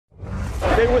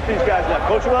stay with these guys now.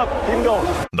 Coach them up. Keep them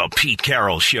going. The Pete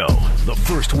Carroll Show. The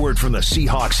first word from the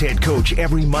Seahawks head coach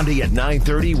every Monday at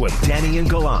 9:30 with Danny and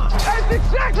Gallant. That's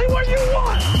exactly what you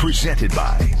want. Presented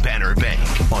by Banner Bank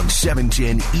on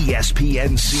 710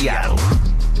 ESPN Seattle.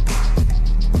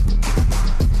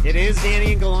 It is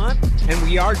Danny and Gallant, and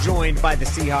we are joined by the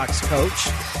Seahawks coach.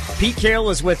 Pete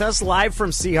Carroll is with us live from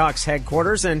Seahawks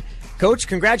headquarters. And, Coach,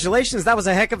 congratulations. That was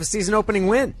a heck of a season-opening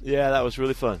win. Yeah, that was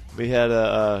really fun. We had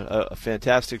a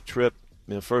fantastic trip.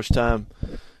 First time,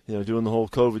 doing the whole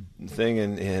COVID thing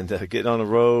and getting on the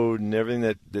road and everything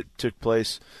that took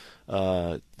place.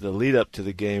 The lead up to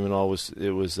the game and all was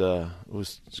a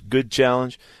good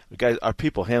challenge. Guys, our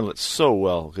people handled it so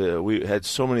well. We had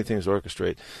so many things to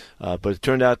orchestrate, but it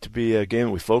turned out to be a game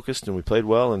that we focused and we played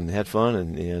well and had fun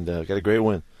and got a great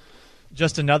win.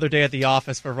 Just another day at the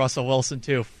office for Russell Wilson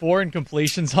too. 4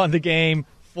 incompletions on the game,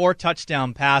 4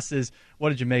 touchdown passes.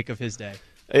 What did you make of his day?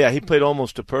 Yeah, he played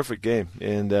almost a perfect game,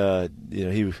 and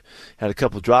he had a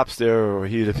couple drops there, or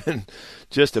he'd have been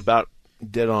just about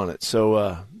dead on it.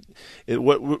 So.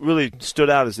 What really stood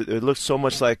out is that it looked so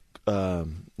much like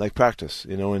practice,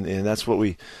 and that's what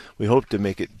we hope to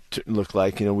make it look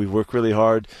like. We work really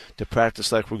hard to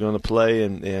practice like we're going to play,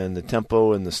 and the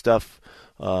tempo and the stuff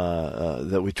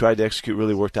that we tried to execute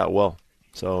really worked out well.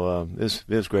 So it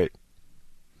was great.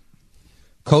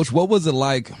 Coach, what was it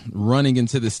like running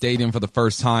into the stadium for the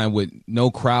first time with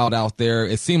no crowd out there?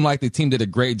 It seemed like the team did a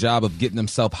great job of getting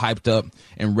themselves hyped up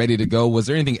and ready to go. Was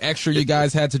there anything extra you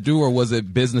guys had to do, or was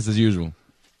it business as usual?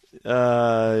 We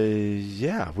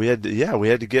had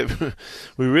to get.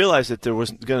 We realized that there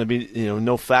wasn't going to be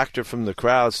no factor from the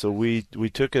crowd, so we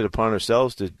took it upon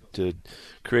ourselves to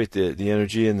create the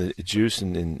energy and the juice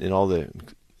and all the.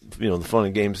 The fun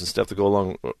and games and stuff that go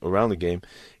along around the game,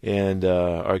 and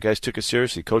our guys took it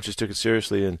seriously. Coaches took it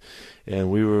seriously, and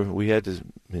we had to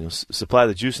supply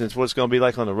the juice, and it's what it's going to be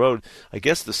like on the road. I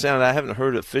guess the sound, I haven't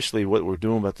heard officially what we're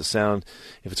doing about the sound,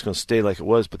 if it's going to stay like it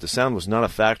was, but the sound was not a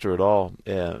factor at all,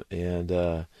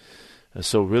 and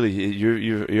so really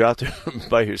you're out there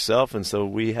by yourself, and so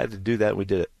we had to do that. And we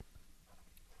did it.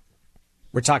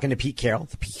 We're talking to Pete Carroll,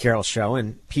 the Pete Carroll Show,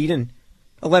 and Pete, in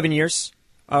 11 years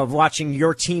of watching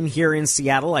your team here in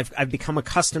Seattle, I've become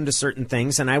accustomed to certain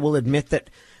things, and I will admit that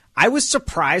I was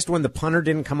surprised when the punter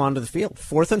didn't come onto the field.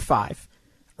 4th and 5,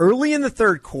 early in the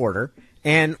third quarter,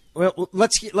 and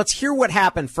let's hear what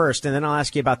happened first, and then I'll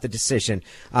ask you about the decision.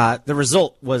 The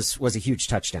result was a huge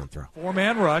touchdown throw.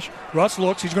 4-man rush. Russ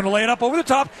looks. He's going to lay it up over the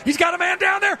top. He's got a man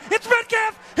down there. It's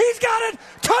Metcalf. He's got it.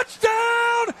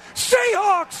 Touchdown,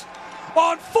 Seahawks!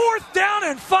 On 4th down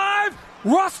and 5,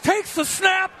 Russ takes the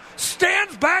snap,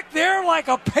 stands back there like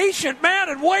a patient man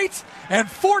and waits, and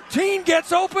 14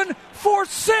 gets open for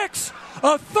 6.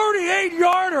 A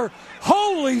 38-yarder.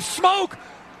 Holy smoke.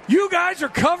 You guys are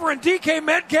covering DK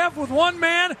Metcalf with one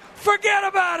man. Forget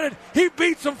about it. He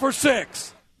beats him for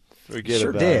 6. Forget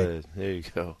about it. There you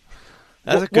go.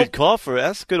 That's a good call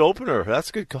that's a good opener. That's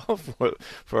a good call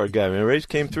for our guy. I mean, Rage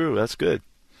came through. That's good.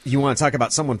 You want to talk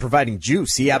about someone providing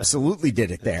juice? He absolutely did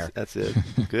it there. That's it.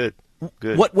 Good.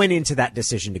 Good. What went into that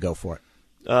decision to go for it?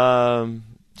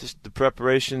 Just the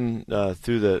preparation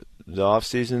through the off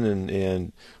season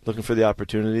and looking for the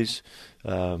opportunities.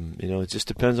 It just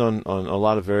depends on a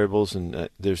lot of variables, and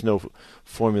there's no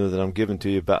formula that I'm giving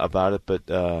to you about it.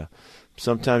 But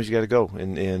sometimes you got to go,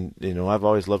 and I've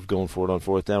always loved going for it on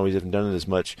 4th down. We haven't done it as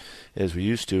much as we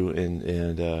used to,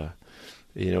 and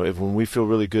when we feel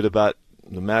really good about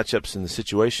the matchups and the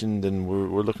situation, then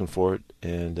we're looking for it.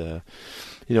 And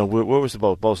where was the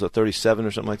ball? The ball's at 37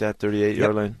 or something like that,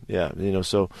 38-yard line. Yeah,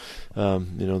 so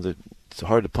it's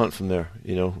hard to punt from there,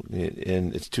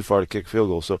 and it's too far to kick a field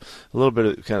goal. So a little bit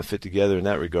of kind of fit together in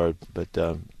that regard, but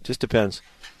just depends.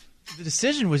 The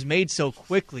decision was made so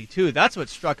quickly too. That's what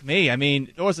struck me. I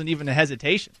mean, there wasn't even a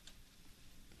hesitation.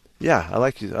 Yeah, I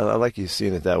like you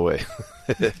seeing it that way.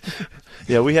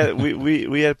 Yeah, we had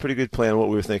a pretty good plan on what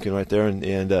we were thinking right there, and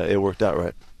it worked out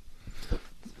right.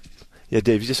 Yeah,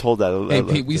 Dave, you just hold that. Hey,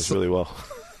 Pete, really well.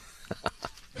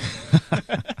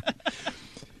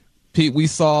 Pete, we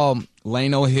saw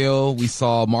Lano Hill, we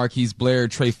saw Marquise Blair,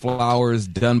 Trey Flowers,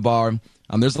 Dunbar.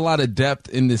 There's a lot of depth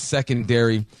in this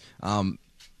secondary.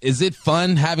 Is it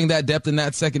fun having that depth in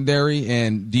that secondary?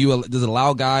 And does it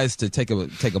allow guys to take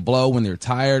a blow when they're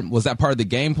tired? Was that part of the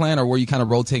game plan, or were you kind of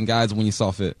rotating guys when you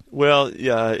saw fit? Well,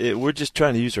 yeah, we're just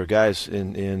trying to use our guys,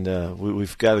 and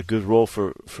we've got a good role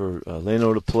for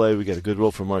Lano to play. We got a good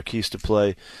role for Marquise to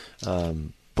play.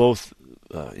 Both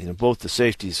the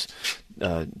safeties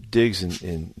Diggs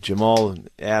and Jamal and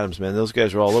Adams, man, those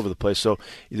guys are all over the place. So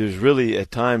there's really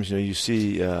at times, you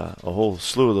see a whole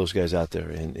slew of those guys out there,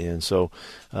 and so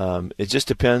it just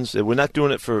depends. We're not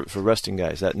doing it for resting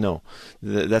guys.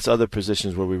 That's other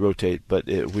positions where we rotate, but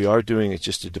we are doing it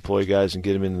just to deploy guys and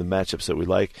get them into the matchups that we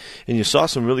like. And you saw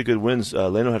some really good wins.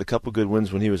 Leno had a couple good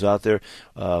wins when he was out there,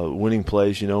 winning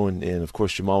plays, and of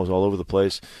course Jamal was all over the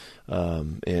place.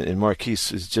 And Marquise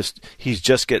he's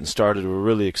just getting started. We're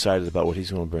really excited about what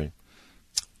he's going to bring.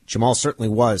 Jamal certainly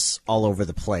was all over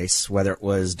the place, whether it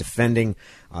was defending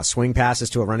swing passes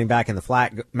to a running back in the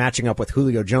flat, matching up with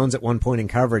Julio Jones at one point in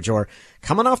coverage, or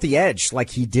coming off the edge like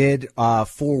he did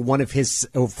for one of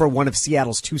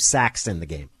Seattle's 2 sacks in the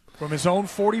game. From his own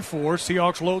 44,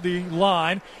 Seahawks load the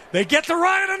line. They get to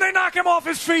Ryan and they knock him off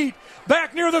his feet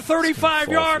back near the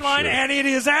 35-yard line, sure. And it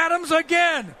is Adams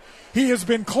again. He has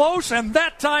been close, and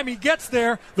that time he gets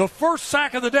there. The first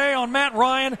sack of the day on Matt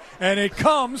Ryan, and it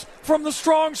comes from the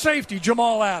strong safety,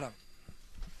 Jamal Adams.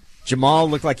 Jamal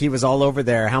looked like he was all over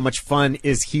there. How much fun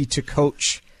is he to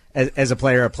coach as a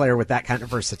player with that kind of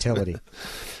versatility?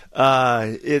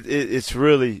 It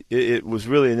was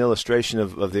really an illustration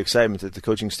of the excitement that the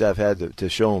coaching staff had to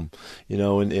show him,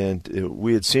 and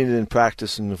we had seen it in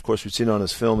practice, and of course we'd seen it on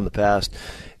his film in the past,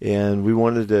 and we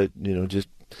wanted to, just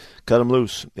cut him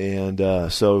loose, and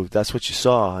so that's what you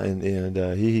saw, and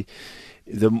he.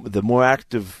 The more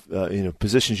active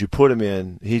positions you put him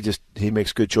in, he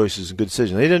makes good choices and good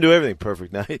decisions. He didn't do everything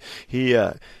perfect. Now he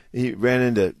ran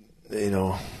into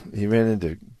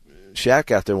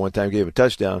Shaq out there one time, gave a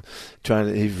touchdown.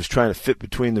 He was trying to fit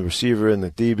between the receiver and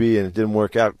the DB, and it didn't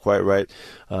work out quite right.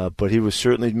 But he was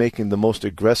certainly making the most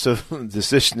aggressive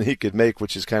decision he could make,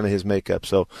 which is kind of his makeup.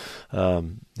 So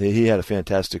he had a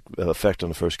fantastic effect on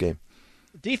the first game.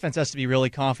 Defense has to be really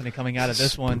confident coming out of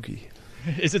this Spooky.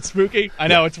 one. Is it spooky? I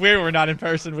know, it's weird we're not in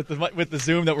person with the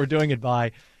Zoom that we're doing it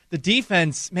by. The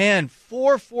defense, man,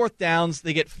 4 fourth downs.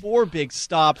 They get 4 big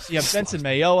stops. You have Benson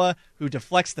Mayowa, who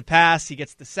deflects the pass. He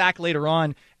gets the sack later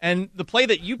on. And the play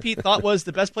that you, Pete, thought was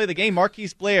the best play of the game,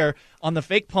 Marquise Blair on the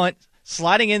fake punt,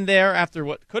 sliding in there after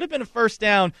what could have been a first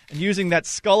down and using that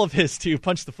skull of his to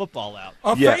punch the football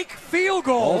out. Fake field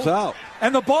goal. Ball's out.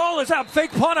 And the ball is out.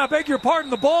 Fake punt, I beg your pardon.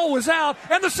 The ball was out,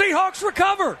 and the Seahawks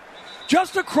recover.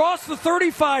 Just across the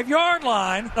 35-yard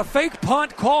line, a fake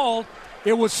punt called.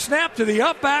 It was snapped to the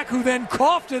up back, who then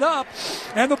coughed it up,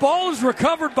 and the ball is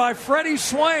recovered by Freddie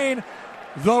Swain,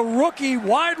 the rookie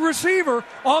wide receiver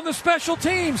on the special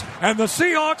teams, and the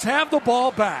Seahawks have the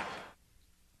ball back.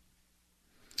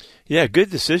 Yeah, good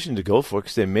decision to go for it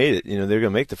because they made it. They're going to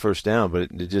make the first down,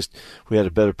 but we had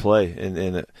a better play,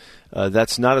 and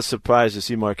that's not a surprise to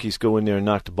see Marquise go in there and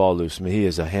knock the ball loose. I mean, he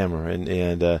is a hammer,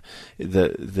 and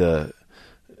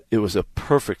it was a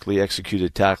perfectly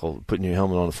executed tackle, putting your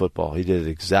helmet on the football. He did it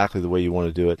exactly the way you want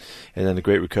to do it. And then a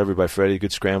great recovery by Freddie,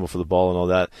 good scramble for the ball and all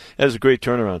that. That was a great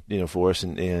turnaround, for us.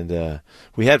 And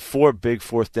we had 4 big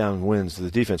fourth down wins. The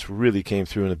defense really came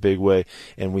through in a big way,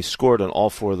 and we scored on all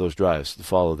 4 of those drives to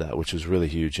follow that, which was really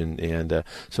huge. And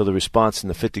so the response and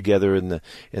the fit together and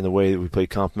the way that we played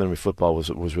complementary football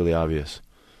was really obvious.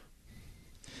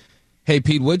 Hey,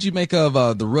 Pete, what'd you make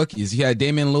of the rookies? You had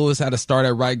Damian Lewis had a start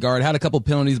at right guard, had a couple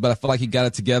penalties, but I feel like he got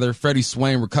it together. Freddie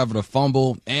Swain recovered a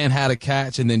fumble and had a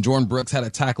catch, and then Jordan Brooks had a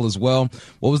tackle as well.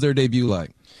 What was their debut like?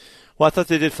 Well, I thought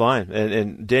they did fine,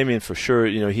 and Damian for sure.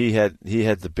 He had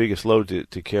the biggest load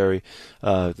to carry.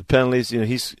 The penalties,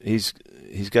 he's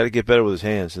got to get better with his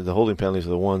hands, and the holding penalties are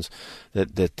the ones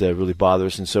that really bother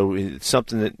us. And so it's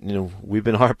something that we've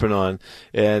been harping on,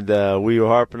 and we were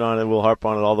harping on it. We'll harp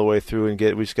on it all the way through, and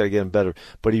we just got to get him better.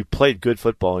 But he played good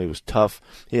football, and he was tough.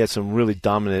 He had some really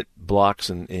dominant blocks,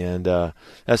 and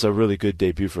that's a really good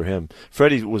debut for him.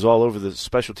 Freddie was all over the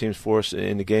special teams for us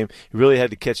in the game. He really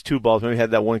had to catch 2 balls. Maybe he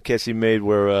had that one catch he made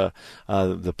where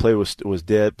the play was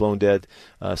dead, blown dead.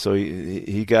 So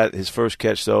he got his first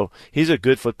catch. So he's a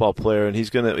good football player, and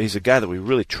he's a guy that we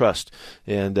really trust,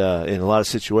 and in a lot of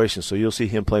situations. So you'll see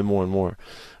him play more and more.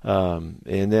 And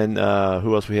then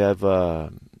who else we have?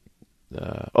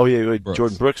 Brooks.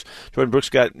 Jordan Brooks. Jordan Brooks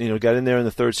got in there in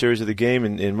the 3rd series of the game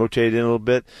and rotated in a little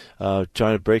bit,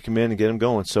 trying to break him in and get him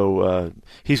going. So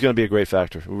he's going to be a great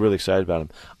factor. We're really excited about him.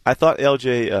 I thought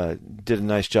LJ did a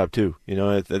nice job too.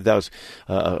 That was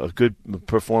a good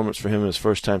performance for him in his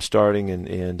first time starting,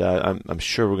 and I'm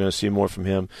sure we're going to see more from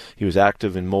him. He was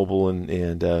active and mobile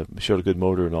and showed a good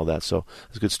motor and all that. So it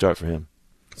was a good start for him.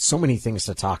 So many things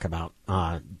to talk about.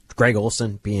 Greg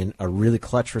Olsen being a really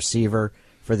clutch receiver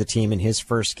for the team in his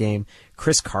first game.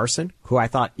 Chris Carson, who I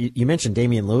thought, you mentioned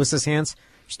Damian Lewis's hands.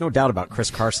 There's no doubt about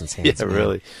Chris Carson's hands. Yeah, man.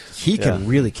 really. He can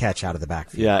really catch out of the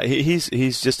backfield. Yeah,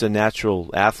 he's just a natural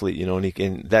athlete,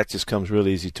 and that just comes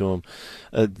really easy to him.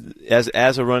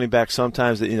 As a running back,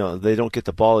 sometimes they don't get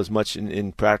the ball as much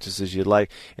in practice as you'd like,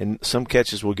 and some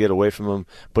catches will get away from him,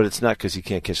 but it's not because he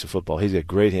can't catch the football. He's got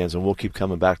great hands, and we'll keep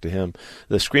coming back to him.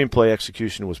 The screenplay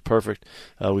execution was perfect.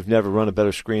 We've never run a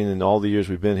better screen in all the years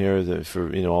we've been here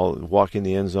all walking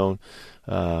the end zone.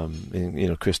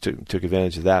 And Chris took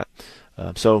advantage of that.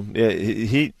 So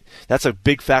that's a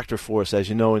big factor for us, as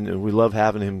you know, and we love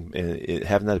having him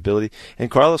having that ability. And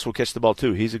Carlos will catch the ball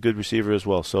too. He's a good receiver as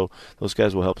well. So those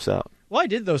guys will help us out. Why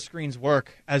did those screens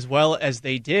work as well as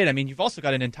they did? I mean, you've also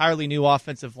got an entirely new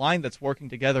offensive line that's working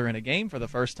together in a game for the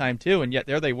first time too, and yet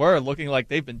there they were, looking like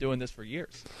they've been doing this for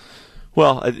years.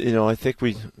 Well, I think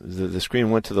the screen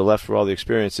went to the left where all the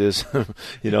experience is,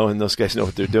 and those guys know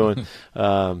what they're doing.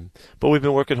 But we've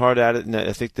been working hard at it, and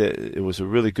I think that it was a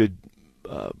really good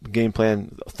game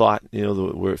plan thought,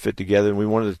 where it fit together, and we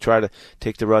wanted to try to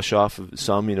take the rush off of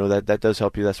some, that does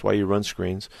help you. That's why you run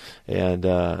screens. And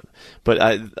but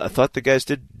I thought the guys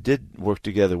did work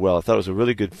together well. I thought it was a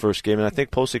really good first game, and I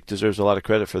think Posick deserves a lot of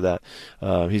credit for that.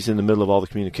 He's in the middle of all the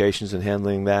communications and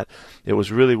handling that. It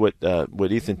was really what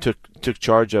Ethan took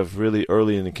charge of really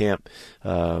early in the camp.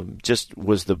 Just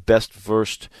was the best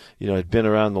first, had been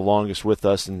around the longest with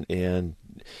us, and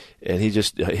he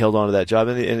just held on to that job,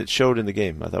 and it showed in the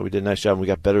game. I thought we did a nice job, and we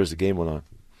got better as the game went on.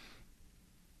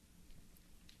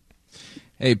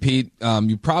 Hey, Pete,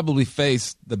 you probably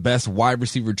faced the best wide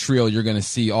receiver trio you're going to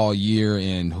see all year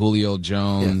in Julio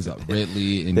Jones,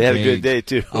 Ridley, and they had Gage. a good day,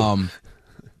 too.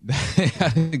 They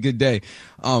had a good day.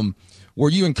 Were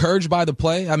you encouraged by the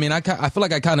play? I mean, I feel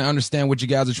like I kind of understand what you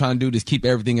guys are trying to do, to keep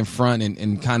everything in front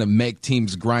and kind of make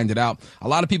teams grind it out. A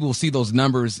lot of people will see those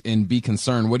numbers and be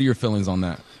concerned. What are your feelings on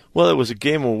that? Well, it was a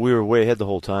game where we were way ahead the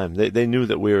whole time. They knew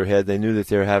that we were ahead. They knew that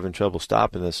they were having trouble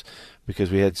stopping us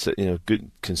because we had good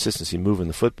consistency moving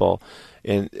the football.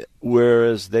 And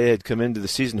whereas they had come into the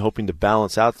season hoping to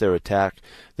balance out their attack,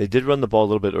 they did run the ball a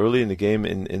little bit early in the game,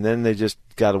 and then they just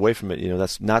got away from it.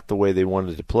 That's not the way they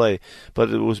wanted to play. But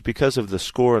it was because of the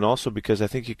score, and also because I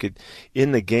think you could,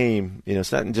 in the game,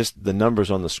 it's not just the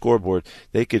numbers on the scoreboard.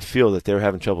 They could feel that they were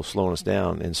having trouble slowing us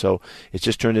down, and so it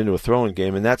just turned into a throwing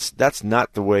game. And that's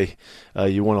not the way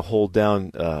you want to hold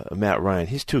down Matt Ryan.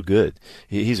 He's too good.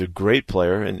 He's a great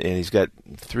player, and he's got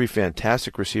three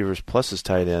fantastic receivers plus his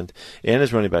tight end, and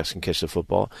his running backs can catch the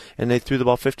football, and they threw the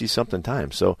ball 50-something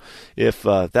times. So if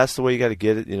that's the way you got to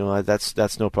get it,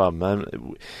 that's no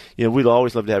problem. We'd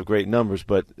always love to have great numbers,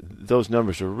 but those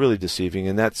numbers are really deceiving,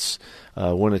 and that's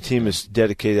when a team is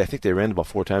dedicated. I think they ran the ball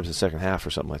 4 times in the second half or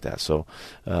something like that. So,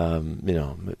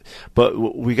 but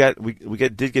we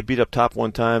did get beat up top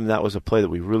one time. That was a play that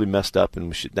we really messed up,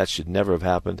 and that should never have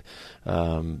happened.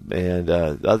 And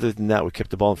other than that, we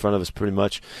kept the ball in front of us pretty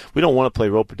much. We don't want to play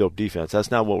rope-a-dope defense.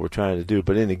 That's not what we're trying to do.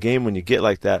 But in a game when you get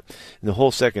like that, in the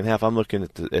whole second half, I'm looking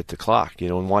at the clock,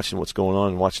 and watching what's going on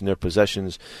and watching their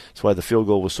possessions. That's why the field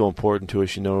goal was so important to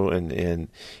us, and on and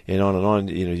on.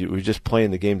 We're just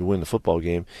playing the game to win the football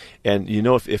game. And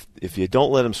if you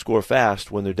don't let them score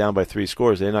fast when they're down by 3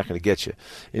 scores, they're not going to get you.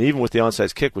 And even with the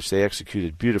onside kick, which they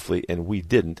executed beautifully, and we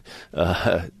didn't,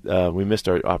 we missed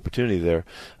our opportunity there.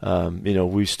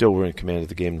 We still were in command of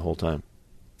the game the whole time.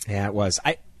 Yeah, it was.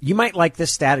 You might like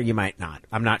this stat or you might not.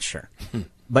 I'm not sure.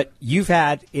 But you've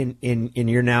had, in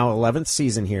your now 11th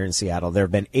season here in Seattle, there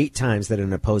have been 8 times that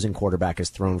an opposing quarterback has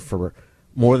thrown for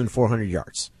more than 400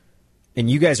 yards. And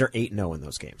you guys are 8-0 in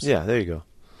those games. Yeah, there you go.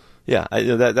 Yeah,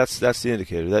 that's the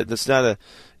indicator. That's not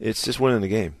it's just winning the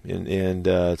game, and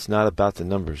it's not about the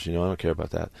numbers. I don't care about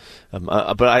that.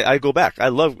 But I go back. I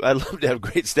love to have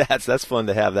great stats. That's fun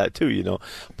to have that too.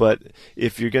 But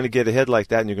if you're going to get ahead like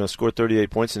that and you're going to score 38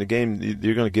 points in a game,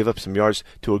 you're going to give up some yards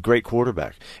to a great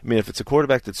quarterback. I mean, if it's a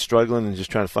quarterback that's struggling and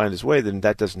just trying to find his way, then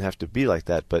that doesn't have to be like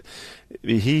that. But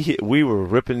we were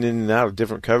ripping in and out of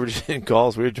different coverage and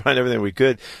calls. We were trying everything we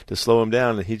could to slow him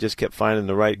down, and he just kept finding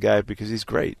the right guy because he's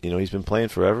great. He's been playing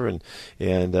forever, and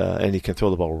he can throw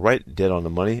the ball right dead on the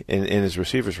money, and his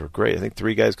receivers were great. I think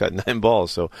 3 guys got 9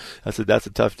 balls, so that's a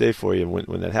tough day for you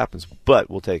when that happens, but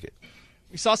we'll take it.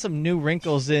 We saw some new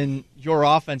wrinkles in your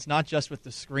offense, not just with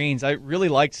the screens. I really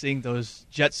liked seeing those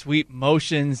jet sweep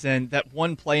motions, and that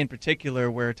one play in particular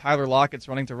where Tyler Lockett's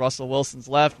running to Russell Wilson's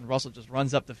left, and Russell just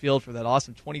runs up the field for that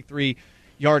awesome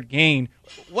 23-yard gain.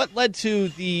 What led to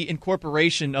the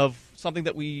incorporation of something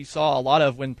that we saw a lot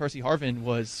of when Percy Harvin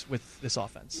was with this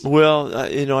offense? Well,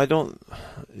 I don't.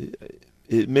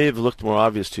 It may have looked more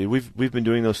obvious to you. We've been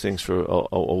doing those things for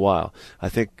a while. I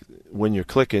think when you're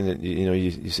clicking,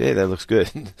 you say, hey, that looks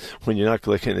good. When you're not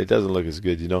clicking, it doesn't look as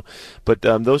good, But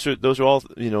those are all,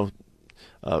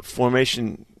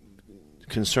 formation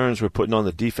concerns we're putting on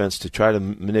the defense to try to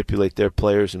manipulate their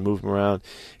players and move them around.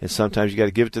 And sometimes you got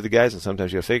to give it to the guys, and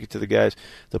sometimes you got to fake it to the guys.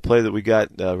 The play that we got,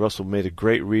 Russell made a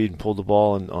great read and pulled the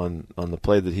ball on the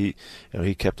play that he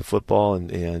kept the football,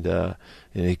 and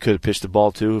he could have pitched the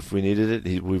ball too if we needed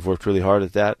it. We've worked really hard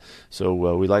at that. So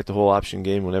we like the whole option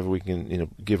game. Whenever we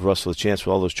can, give Russell a chance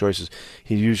with all those choices,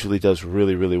 he usually does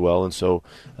really, really well. And so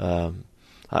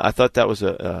I thought that was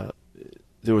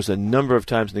there was a number of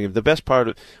times in the game. The best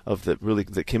part of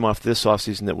that came off this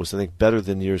offseason that was, I think, better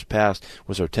than years past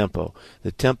was our tempo.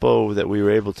 The tempo that we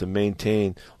were able to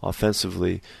maintain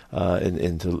offensively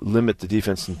and to limit the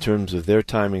defense in terms of their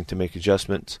timing to make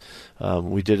adjustments.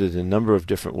 We did it in a number of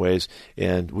different ways,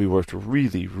 and we worked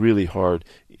really, really hard.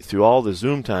 Through all the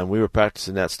Zoom time, we were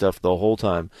practicing that stuff the whole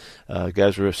time.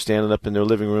 Guys were standing up in their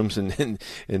living rooms and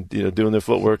doing their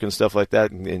footwork and stuff like that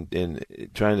and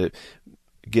trying to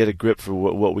get a grip for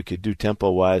what we could do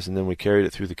tempo-wise, and then we carried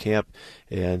it through the camp,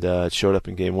 and it showed up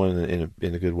in game one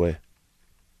in a good way.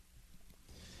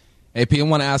 AP, I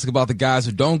want to ask about the guys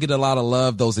who don't get a lot of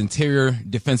love, those interior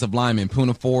defensive linemen,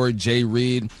 Poona Ford, Jay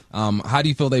Reed. How do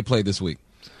you feel they played this week?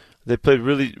 They played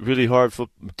really, really hard,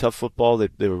 tough football.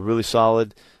 They were really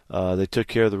solid. They took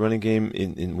care of the running game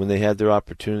when they had their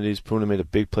opportunities. Poona made a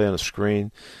big play on a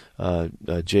screen.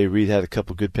 Jay Reed had a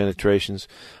couple good penetrations,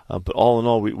 but all in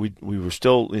all, we were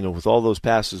still, with all those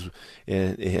passes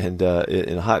and in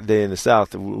a hot day in the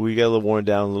South, we got a little worn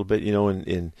down a little bit,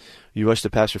 and you rush the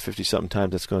passer 50-something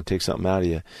times, that's going to take something out of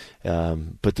you.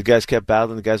 But the guys kept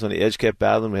battling. The guys on the edge kept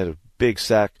battling. We had a big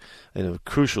sack in a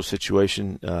crucial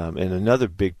situation, and another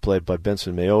big play by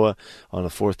Benson Mayowa on a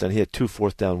fourth down. He had 2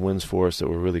 fourth-down wins for us that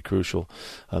were really crucial.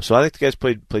 So I think the guys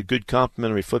played good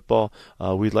complementary football.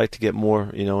 We'd like to get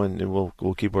more, and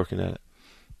we'll keep working at it.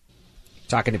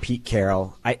 Talking to Pete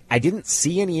Carroll, I didn't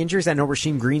see any injuries. I know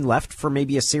Rasheem Green left for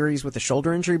maybe a series with a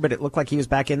shoulder injury, but it looked like he was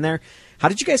back in there. How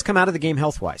did you guys come out of the game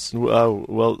health-wise?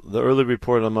 Well, the early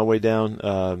report on my way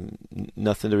down,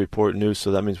 nothing to report new,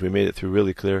 so that means we made it through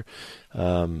really clear.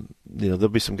 There'll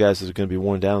be some guys that are going to be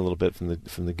worn down a little bit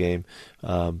from the game,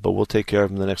 but we'll take care of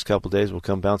them the next couple of days. We'll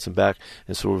come bouncing back,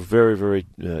 and so we're very, very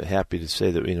happy to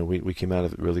say that we came out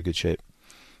of it in really good shape.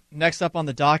 Next up on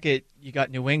the docket, you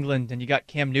got New England, and you got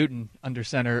Cam Newton under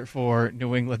center for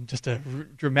New England. Just a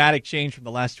dramatic change from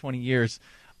the last 20 years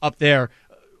up there.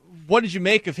 What did you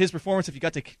make of his performance if you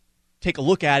got to take a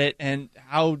look at it, and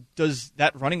how does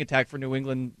that running attack for New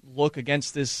England look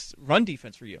against this run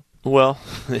defense for you? Well,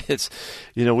 it's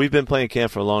we've been playing Cam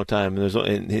for a long time,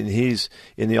 and he's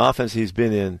in the offense he's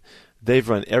been in. They've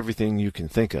run everything you can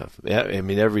think of. I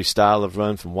mean, every style of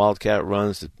run, from wildcat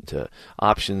runs to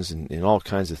options and all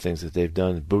kinds of things that they've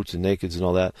done, boots and nakeds and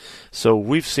all that. So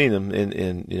we've seen them,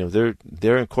 and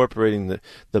they're incorporating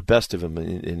the best of them,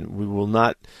 and we will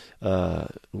not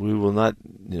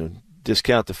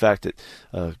discount the fact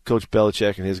that Coach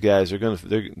Belichick and his guys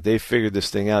they figured this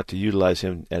thing out to utilize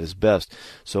him at his best.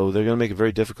 So they're going to make it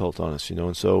very difficult on us,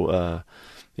 and so.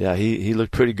 Yeah, he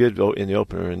looked pretty good in the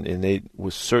opener, and it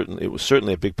was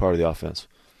certainly a big part of the offense.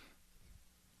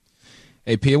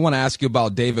 Hey, P, I want to ask you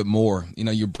about David Moore.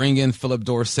 You bring in Philip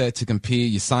Dorsett to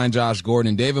compete. You sign Josh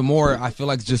Gordon. David Moore, I feel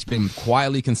like, has just been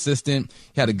quietly consistent.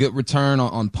 He had a good return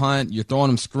on punt. You're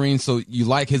throwing him screens, so you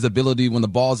like his ability when the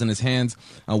ball's in his hands.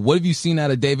 What have you seen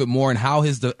out of David Moore, and how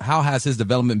has his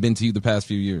development been to you the past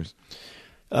few years?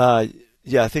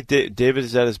 Yeah, I think David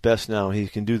is at his best now. He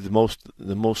can do the most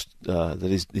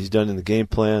that he's done in the game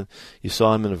plan. You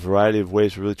saw him in a variety of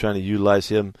ways. We're really trying to utilize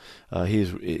him.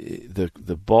 He's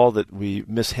the ball that we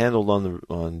mishandled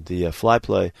on the fly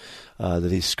play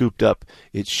that he scooped up.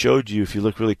 It showed you, if you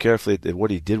look really carefully, at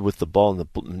what he did with the ball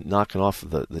and knocking off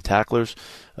the tacklers.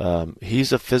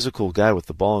 He's a physical guy with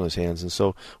the ball in his hands, and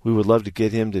so we would love to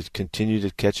get him to continue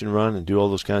to catch and run and do all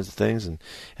those kinds of things and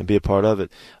be a part of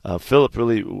it. Philip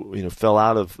really fell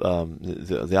out of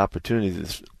the opportunity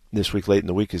this week late in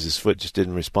the week because his foot just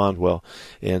didn't respond well,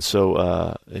 and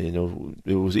so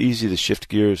it was easy to shift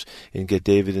gears and get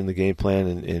David in the game plan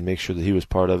and make sure that he was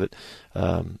part of it.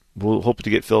 We'll hope to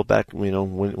get Phil back,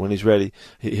 when he's ready.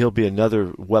 He'll be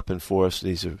another weapon for us.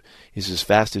 He's as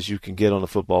fast as you can get on the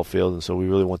football field, and so we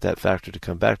really want that factor to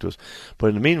come back to us. But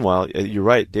in the meanwhile, you're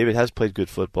right. David has played good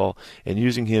football, and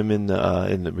using him in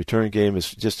the return game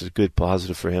is just a good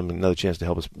positive for him, another chance to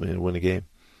help us win a game.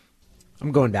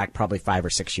 I'm going back probably 5 or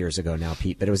 6 years ago now,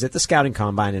 Pete, but it was at the scouting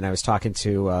combine, and I was talking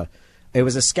to it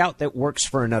was a scout that works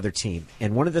for another team,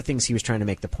 and one of the things he was trying to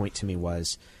make the point to me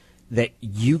was that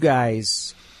you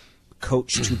guys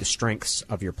coach to the strengths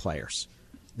of your players.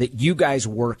 That you guys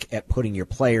work at putting your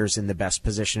players in the best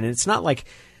position. And it's not like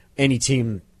any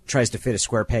team tries to fit a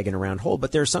square peg in a round hole,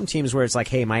 but there are some teams where it's like,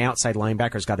 hey, my outside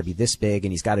linebacker's got to be this big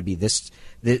and he's got to be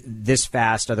this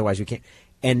fast, otherwise we can't.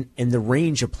 And the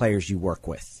range of players you work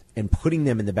with and putting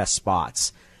them in the best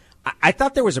spots. I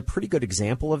thought there was a pretty good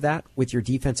example of that with your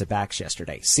defensive backs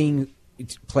yesterday. Seeing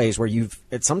plays where you've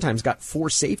sometimes got 4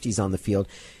 safeties on the field.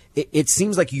 It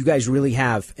seems like you guys really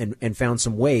have and found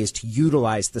some ways to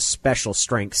utilize the special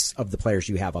strengths of the players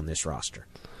you have on this roster.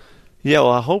 Yeah,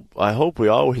 well, I hope we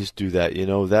always do that.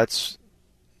 It's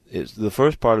the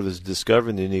first part of it is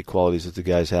discovering the unique qualities that the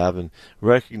guys have and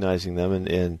recognizing them,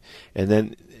 and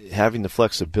then having the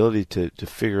flexibility to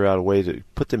figure out a way to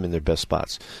put them in their best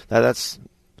spots.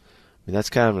 That's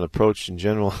kind of an approach in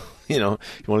general. You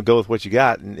want to go with what you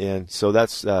got, and so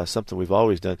that's something we've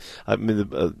always done. I mean,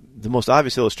 the most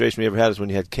obvious illustration we ever had is when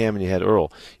you had Cam and you had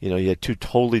Earl. You had 2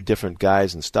 totally different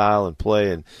guys in style and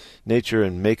play and nature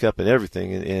and makeup and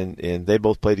everything, and they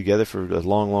both played together for a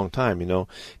long, long time.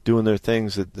 Doing their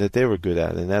things that they were good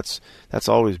at, and that's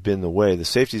always been the way. The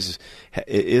safeties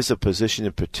is a position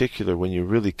in particular when you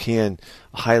really can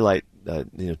highlight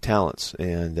talents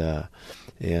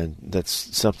and that's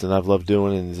something I've loved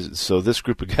doing. And so this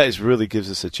group of guys really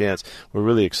gives us a chance. We're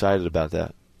really excited about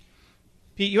that.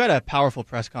 Pete, you had a powerful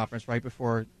press conference right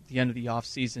before the end of the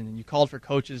offseason, and you called for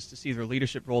coaches to see their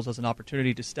leadership roles as an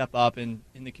opportunity to step up in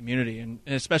the community, and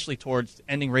especially towards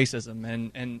ending racism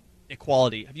and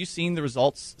equality. Have you seen the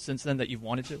results since then that you've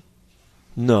wanted to?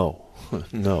 No,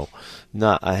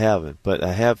 I haven't. But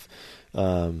I have.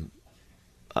 I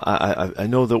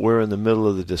know that we're in the middle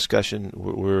of the discussion.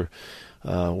 We're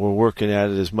working at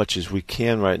it as much as we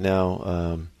can right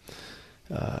now.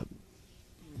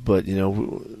 But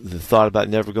the thought about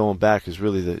never going back is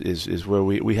really is where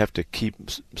we have to keep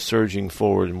surging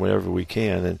forward in whatever we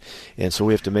can, and so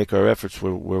we have to make our efforts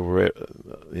where we're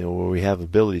where we have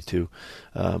ability to.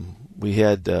 We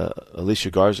had Alicia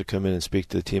Garza come in and speak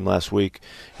to the team last week.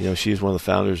 She's one of the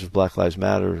founders of Black Lives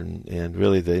Matter and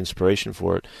really the inspiration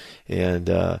for it, and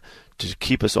to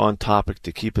keep us on topic,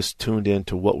 to keep us tuned in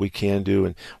to what we can do.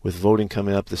 And with voting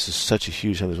coming up, this is such a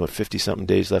huge time. There's 50-something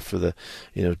days left for the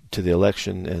to the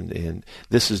election, and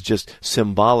this is just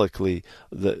symbolically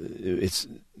it's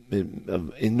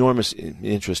of enormous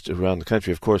interest around the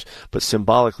country, of course, but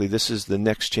symbolically, this is the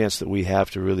next chance that we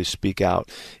have to really speak out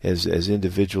as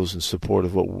individuals in support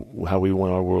of how we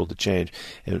want our world to change,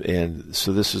 and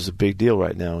so this is a big deal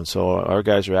right now, and so our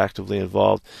guys are actively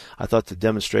involved. I thought the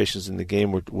demonstrations in the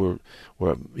game were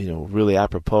really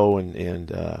apropos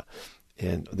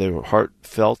and they were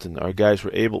heartfelt, and our guys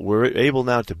were able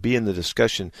now to be in the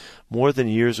discussion. More than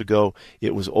years ago,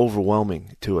 it was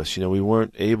overwhelming to us. We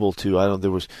weren't able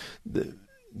to.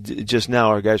 Just now,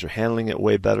 our guys are handling it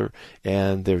way better,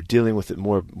 and they're dealing with it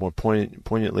more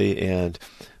poignantly, and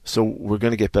so we're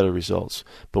going to get better results.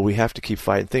 But we have to keep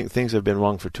fighting. Things have been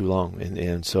wrong for too long,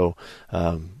 and so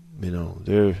I'm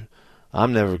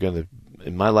never going to.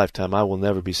 In my lifetime, I will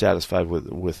never be satisfied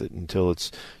with it until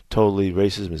it's totally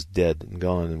racism is dead and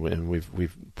gone, and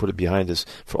we've put it behind us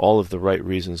for all of the right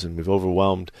reasons, and we've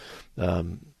overwhelmed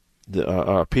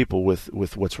our people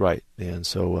with what's right. And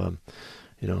so,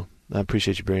 I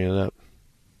appreciate you bringing it up.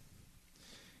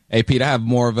 Hey, Pete, I have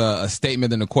more of a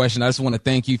statement than a question. I just want to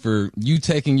thank you for you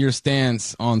taking your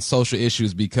stance on social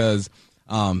issues, because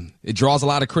it draws a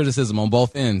lot of criticism on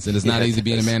both ends, and it's not easy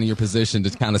being a man in your position to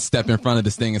kind of step in front of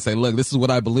this thing and say, look, this is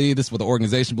what I believe, this is what the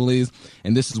organization believes,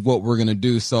 and this is what we're going to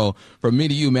do. So from me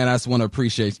to you, man, I just want to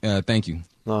appreciate thank you.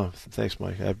 No, thanks,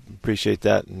 Mike. I appreciate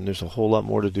that, and there's a whole lot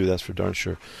more to do, that's for darn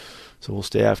sure. So we'll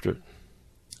stay after it.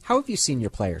 How have you seen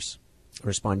your players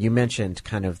respond? You mentioned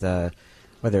kind of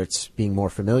whether it's being more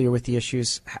familiar with the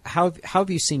issues. How have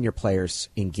you seen your players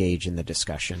engage in the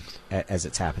discussion as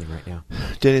it's happening right now?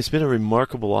 Danny, it's been a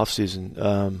remarkable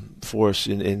offseason for us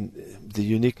in the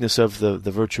uniqueness of the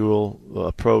virtual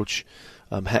approach.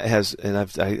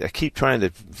 I keep trying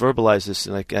to verbalize this,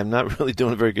 and I'm not really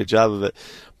doing a very good job of it,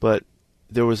 but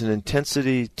there was an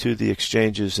intensity to the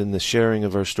exchanges and the sharing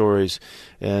of our stories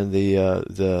and the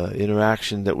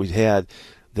interaction that we had,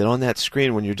 that on that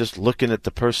screen, when you're just looking at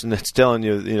the person that's telling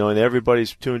you, and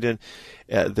everybody's tuned in,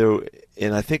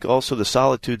 and I think also the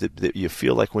solitude that you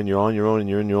feel like when you're on your own and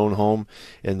you're in your own home,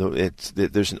 and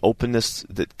there's an openness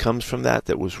that comes from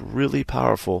that was really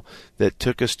powerful, that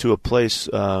took us to a place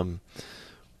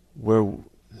where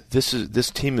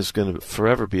this team is going to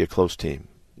forever be a close team.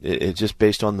 It just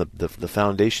based on the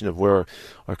foundation of where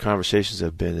our conversations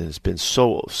have been, and it's been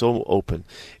so open,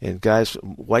 and guys,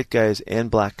 white guys and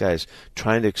black guys,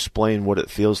 trying to explain what it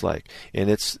feels like, and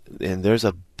there's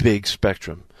a big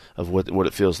spectrum of what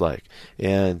it feels like,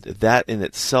 and that in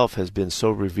itself has been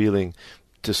so revealing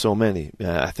to so many.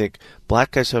 I think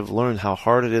black guys have learned how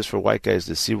hard it is for white guys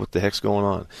to see what the heck's going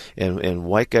on, and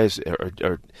white guys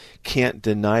can't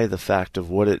deny the fact of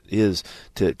what it is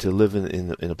to live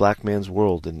in a black man's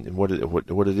world, and what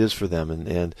it is for them,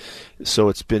 and so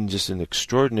it's been just an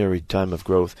extraordinary time of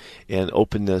growth and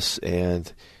openness,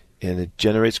 and it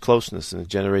generates closeness, and it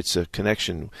generates a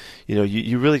connection.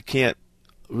 You really can't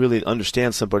really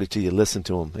understand somebody till you listen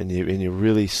to them, and you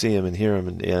really see them and hear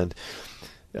them, and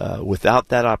without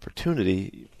that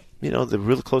opportunity, the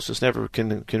real closeness never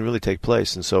can really take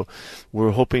place. And so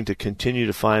we're hoping to continue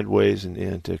to find ways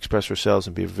and to express ourselves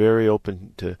and be very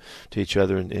open to each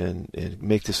other, and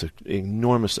make this an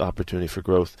enormous opportunity for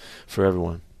growth for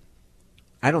everyone.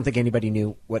 I don't think anybody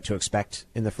knew what to expect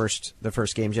in the first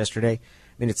games yesterday.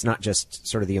 I mean, it's not just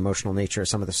sort of the emotional nature of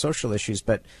some of the social issues,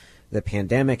 but the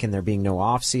pandemic and there being no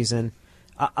off season.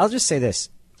 I'll just say this: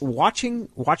 watching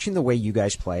the way you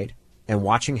guys played, and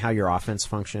watching how your offense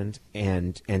functioned,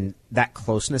 and that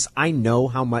closeness, I know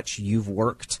how much you've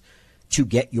worked to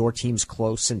get your teams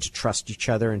close and to trust each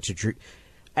other, and to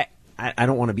I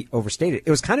don't want to be overstated. It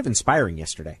was kind of inspiring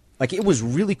yesterday. Like, it was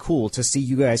really cool to see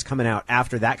you guys coming out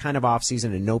after that kind of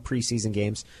offseason and no preseason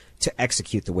games to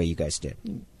execute the way you guys did.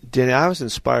 Danny, I was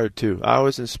inspired too. I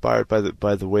was inspired by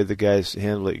the way the guys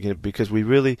handle it, because we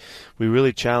really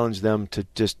challenged them to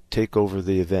just take over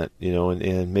the event,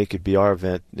 and make it be our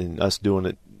event, and us doing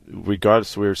it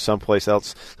regardless we were somebody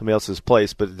else's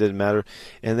place, but it didn't matter,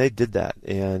 and they did that,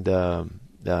 and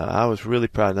I was really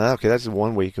proud. Now, okay, that's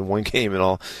 1 week and one game and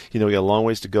all. We got a long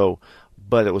ways to go,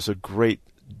 but it was a great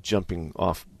jumping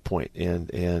off point,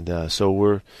 and so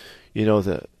we're.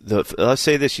 Let's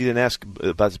say this. You didn't ask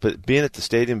about this, but being at the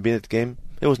stadium, being at the game,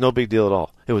 it was no big deal at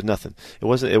all. It was nothing. It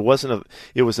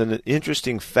was an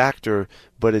interesting factor,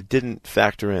 but it didn't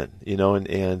factor in.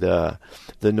 And the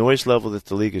noise level that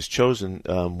the league has chosen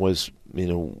was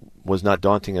not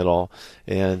daunting at all,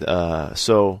 and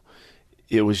so.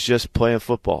 It was just playing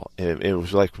football. It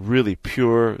was like really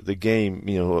pure. The game,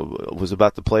 was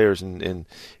about the players and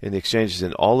the exchanges,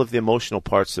 and all of the emotional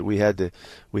parts that we had to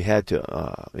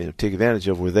take advantage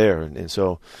of were there. And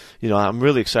so, I'm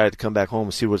really excited to come back home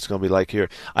and see what it's going to be like here.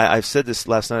 I've said this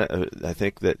last night. I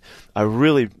think that I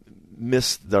really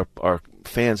miss our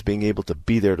fans being able to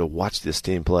be there to watch this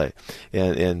team play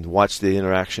and watch the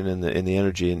interaction and the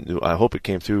energy. And I hope it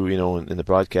came through, in the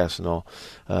broadcast and all.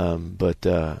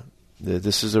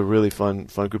 This is a really fun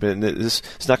group, and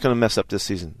it's not going to mess up this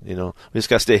season. We just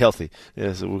got to stay healthy.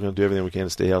 So we're going to do everything we can to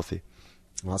stay healthy.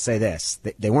 Well, I'll say this: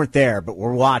 they weren't there, but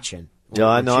we're watching. Yeah,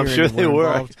 I know. I'm sure they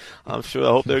were. I'm sure. I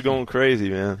hope they're going crazy,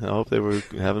 man. I hope they were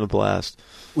having a blast.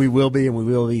 We will be, and we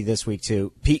will be this week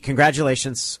too. Pete,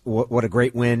 congratulations! What a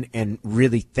great win, and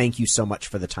really thank you so much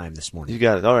for the time this morning. You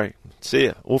got it. All right. See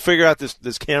ya. We'll figure out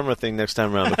this camera thing next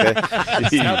time around, okay?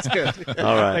 Sounds good.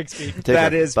 All right. Thanks, Pete.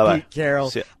 That is Bye-bye. Pete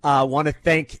Carroll. Want to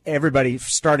thank everybody,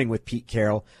 starting with Pete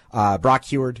Carroll, Brock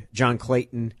Heward, John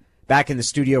Clayton, back in the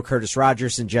studio, Curtis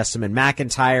Rogers and Jessamine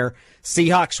McIntyre.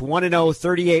 Seahawks 1-0,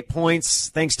 38 points,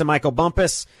 thanks to Michael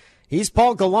Bumpus. He's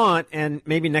Paul Gallant, and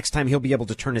maybe next time he'll be able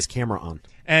to turn his camera on.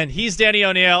 And he's Danny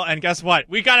O'Neill, and guess what?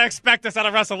 We got to expect this out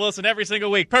of Russell Wilson every single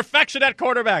week. Perfection at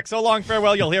quarterback. So long,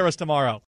 farewell. You'll hear us tomorrow.